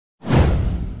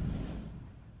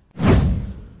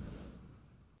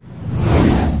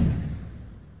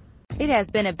It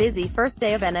has been a busy first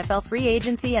day of NFL free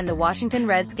agency, and the Washington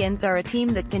Redskins are a team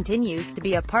that continues to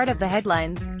be a part of the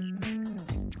headlines.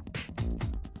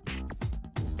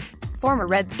 Former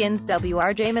Redskins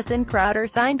WR Jamison Crowder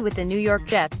signed with the New York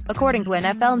Jets, according to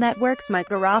NFL Network's Mike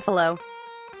Garafolo.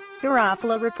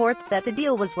 Garafolo reports that the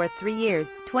deal was worth 3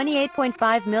 years,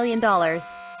 $28.5 million.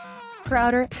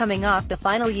 Crowder, coming off the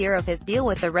final year of his deal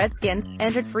with the Redskins,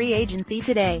 entered free agency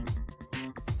today.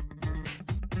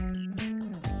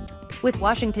 With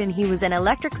Washington, he was an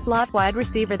electric slot wide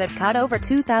receiver that caught over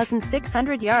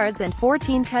 2,600 yards and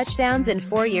 14 touchdowns in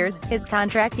 4 years. His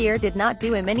contract year did not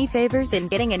do him any favors in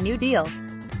getting a new deal.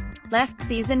 Last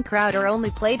season, Crowder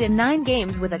only played in 9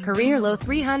 games with a career-low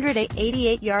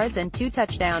 388 yards and 2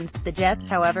 touchdowns. The Jets,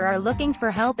 however, are looking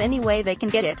for help any way they can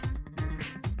get it.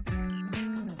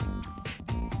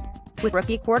 With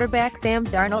rookie quarterback Sam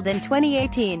Darnold in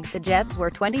 2018, the Jets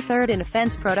were 23rd in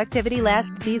offense productivity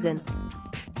last season.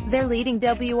 Their leading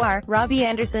WR, Robbie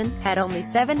Anderson, had only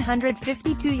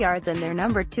 752 yards, and their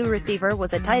number 2 receiver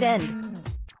was a tight end.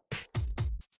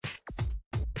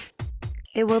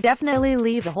 It will definitely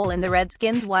leave a hole in the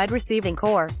Redskins' wide receiving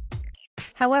core.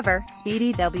 However,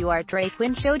 speedy WR Trey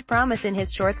Quinn showed promise in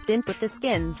his short stint with the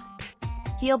Skins.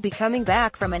 He'll be coming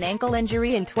back from an ankle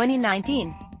injury in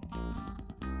 2019.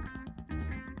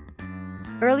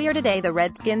 Earlier today, the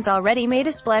Redskins already made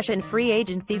a splash in free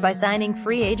agency by signing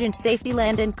free agent safety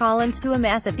Landon Collins to a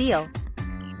massive deal.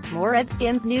 More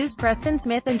Redskins news: Preston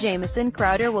Smith and Jamison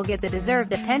Crowder will get the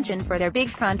deserved attention for their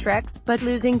big contracts, but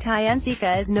losing Ty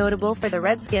Nsika is notable for the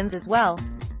Redskins as well.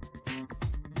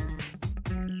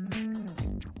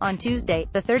 On Tuesday,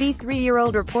 the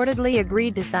 33-year-old reportedly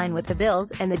agreed to sign with the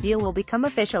Bills, and the deal will become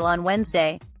official on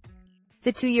Wednesday.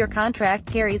 The 2-year contract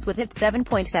carries with it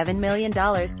 $7.7 million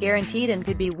guaranteed and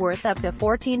could be worth up to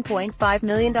 $14.5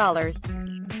 million.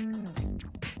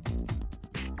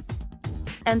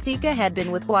 Nsika had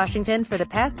been with Washington for the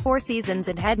past 4 seasons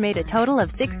and had made a total of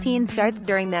 16 starts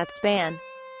during that span.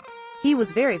 He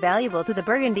was very valuable to the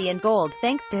Burgundy and Gold,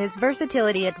 thanks to his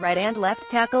versatility at right and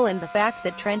left tackle and the fact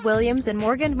that Trent Williams and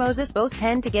Morgan Moses both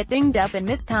tend to get dinged up and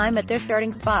miss time at their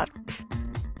starting spots.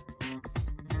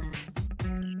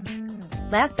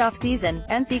 Last offseason,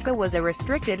 Nsika was a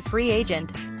restricted free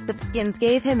agent. The Skins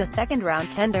gave him a second-round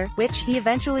tender, which he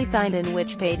eventually signed and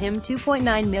which paid him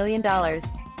 $2.9 million.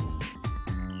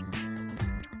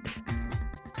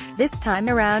 This time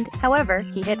around, however,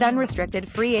 he hit unrestricted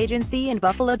free agency and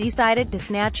Buffalo decided to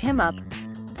snatch him up.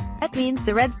 That means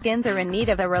the Redskins are in need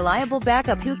of a reliable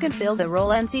backup who can fill the role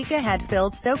Nsika had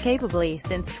filled so capably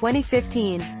since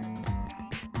 2015.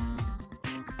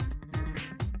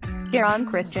 Jaron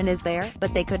Christian is there,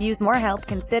 but they could use more help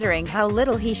considering how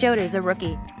little he showed as a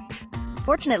rookie.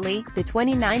 Fortunately, the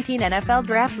 2019 NFL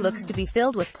Draft looks to be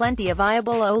filled with plenty of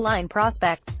viable O-line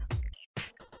prospects.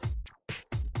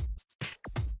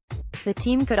 The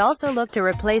team could also look to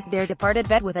replace their departed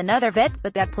vet with another vet,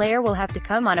 but that player will have to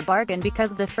come on a bargain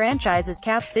because of the franchise's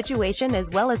cap situation as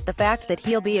well as the fact that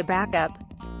he'll be a backup.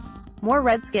 More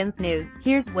Redskins news: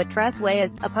 here's what Tress Way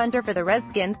is, a punter for the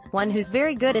Redskins, one who's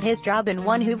very good at his job and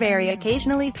one who very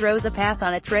occasionally throws a pass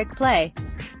on a trick play.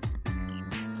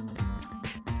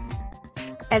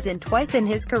 As in twice in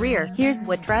his career, here's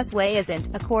what Tress Way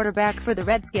isn't: a quarterback for the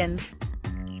Redskins.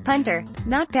 Punter,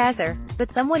 not passer,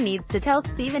 but someone needs to tell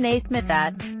Stephen A. Smith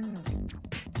that.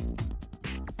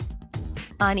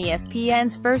 On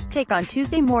ESPN's First Take on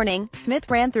Tuesday morning, Smith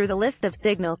ran through the list of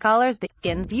signal callers the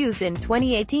Skins used in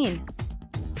 2018.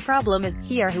 Problem is,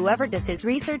 he or whoever does his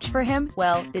research for him,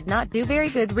 well, did not do very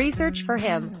good research for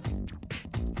him.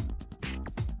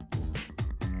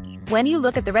 When you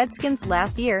look at the Redskins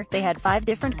last year, they had 5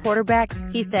 different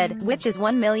quarterbacks, he said, which is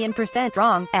 1,000,000%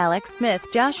 wrong. Alex Smith,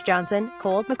 Josh Johnson,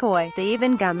 Colt McCoy, they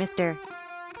even got Mr.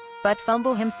 Butt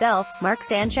Fumble himself, Mark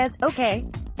Sanchez, okay.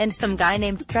 And some guy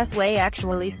named Tress Way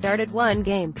actually started 1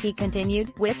 game, he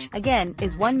continued, which, again,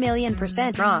 is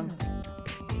 1,000,000% wrong.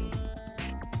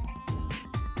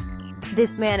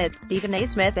 This man at Stephen A.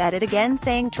 Smith added again,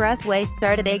 saying Tress Way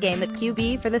started a game at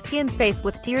QB for the Skins, faced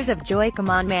with tears of joy. Come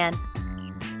on, man.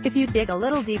 If you dig a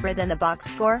little deeper than the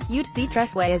box score, you'd see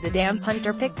Tress Way as a damn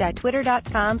punter. Picked at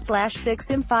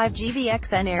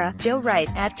twitter.com/6im5gbxn era. Joe Wright,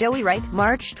 at Joey Wright,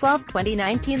 March 12,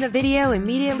 2019. The video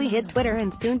immediately hit Twitter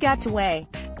and soon got to Way.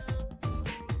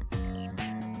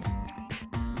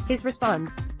 His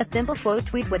response: a simple quote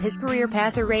tweet with his career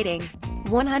passer rating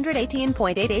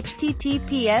 118.8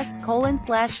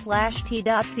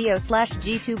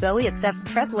 https://t.co/g2 Bowie at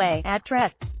Tress Way, at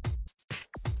Tress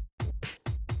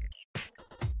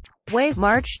Way,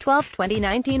 March 12,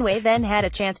 2019. Way then had a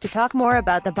chance to talk more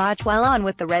about the botch while on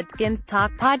with the Redskins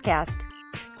Talk podcast.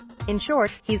 In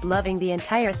short, he's loving the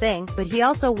entire thing, but he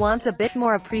also wants a bit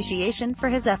more appreciation for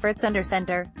his efforts under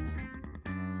center.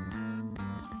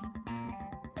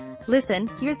 "Listen,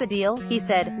 here's the deal," he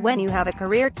said, "when you have a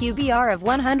career QBR of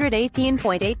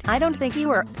 118.8, I don't think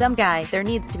you are some guy. There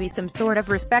needs to be some sort of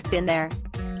respect in there.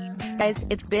 Guys,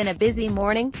 it's been a busy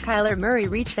morning. Kyler Murray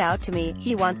reached out to me.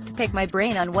 He wants to pick my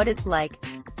brain on what it's like.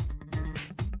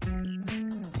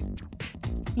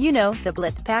 You know, the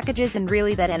blitz packages and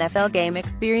really that NFL game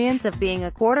experience of being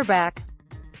a quarterback.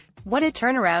 What a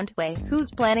turnaround. Way,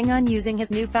 who's planning on using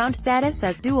his newfound status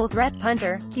as dual-threat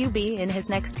punter, QB in his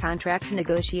next contract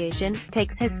negotiation,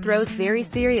 takes his throws very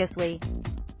seriously.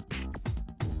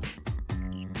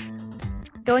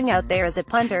 Going out there as a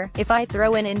punter, if I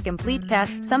throw an incomplete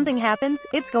pass, something happens,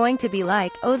 it's going to be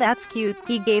like, oh that's cute,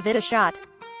 he gave it a shot.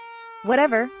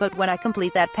 Whatever, but when I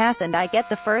complete that pass and I get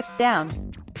the first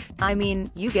down. I mean,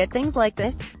 you get things like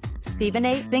this. Stephen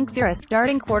A. thinks you're a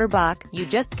starting quarterback, you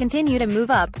just continue to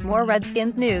move up." More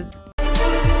Redskins news.